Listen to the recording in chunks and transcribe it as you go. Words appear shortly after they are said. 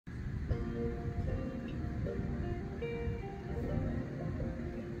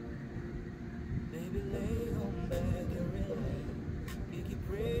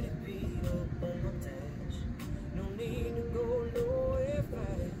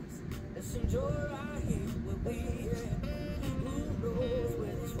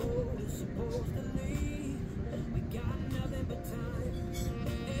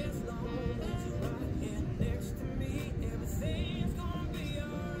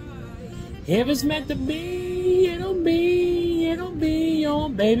If it's meant to be, it'll be, it'll be, oh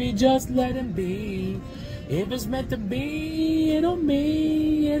baby, just let it be. If it's meant to be, it'll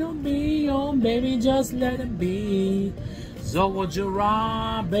be, it'll be, oh baby, just let it be. So would you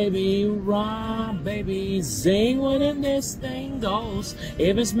rock, baby, sing when this thing goes.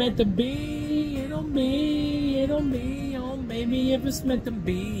 If it's meant to be, it'll be, oh baby, if it's meant to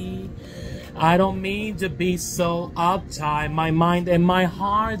be. I don't mean to be so uptight. My mind and my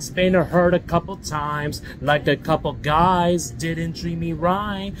heart's been hurt a couple times. Like a couple guys didn't treat me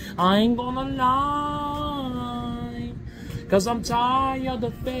right. I ain't gonna lie, 'cause I'm tired of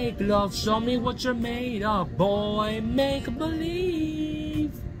the fake love. Show me what you're made of, boy, make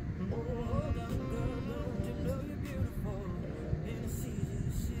believe.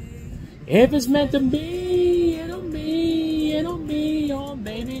 If it's meant to be, it'll be, it'll be, oh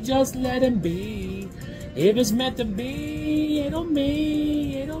baby, just let it be. If it's meant to be, it'll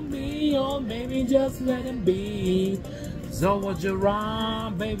be, it'll be, oh baby, just let it be. So would you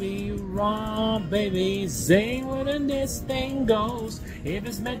rock, baby, sing when this thing goes. If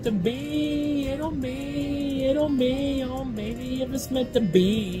it's meant to be, it'll be, it'll be, oh baby, if it's meant to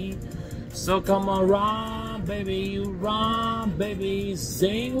be. So come on, rock, baby,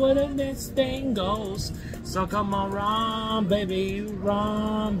 sing when this thing goes. So come on, rock, baby,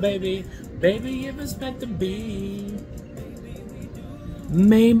 baby, if it's meant to be.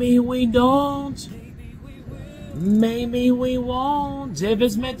 Maybe we don't, maybe we won't. If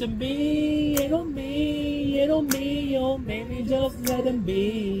it's meant to be, it'll be, it'll be, oh baby, just let it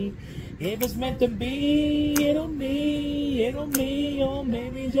be. If it's meant to be, it'll be, it'll be, oh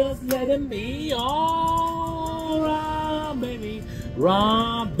baby, just let it be. Oh,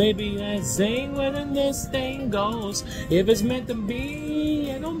 rock, baby, and sing when this thing goes. If it's meant to be,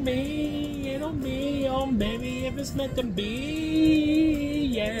 it'll be, it'll be, oh baby, if it's meant to be,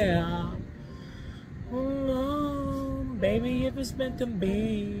 yeah. Oh, baby, if it's meant to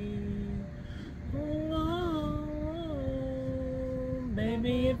be.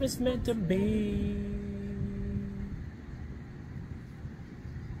 Baby, if it's meant to be.